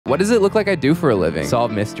What does it look like I do for a living?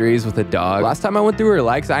 Solve mysteries with a dog. Last time I went through her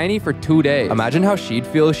likes, I ain't eat for 2 days. Imagine how she'd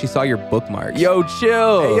feel if she saw your bookmarks. Yo,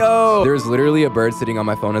 chill. Hey, yo. There's literally a bird sitting on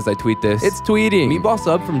my phone as I tweet this. It's tweeting. Meatball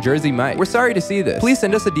sub from Jersey Mike. We're sorry to see this. Please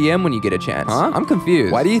send us a DM when you get a chance. Huh? I'm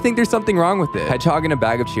confused. Why do you think there's something wrong with it? Hedgehog in a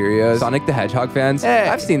bag of Cheerios. Sonic the Hedgehog fans. Hey,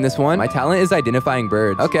 I've seen this one. My talent is identifying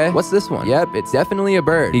birds. Okay, what's this one? Yep, it's definitely a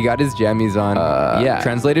bird. He got his jammies on. Yeah.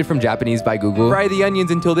 Translated from Japanese by Google. Fry the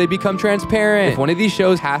onions until they become transparent. If one of these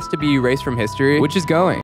shows has to be erased from history, which is going?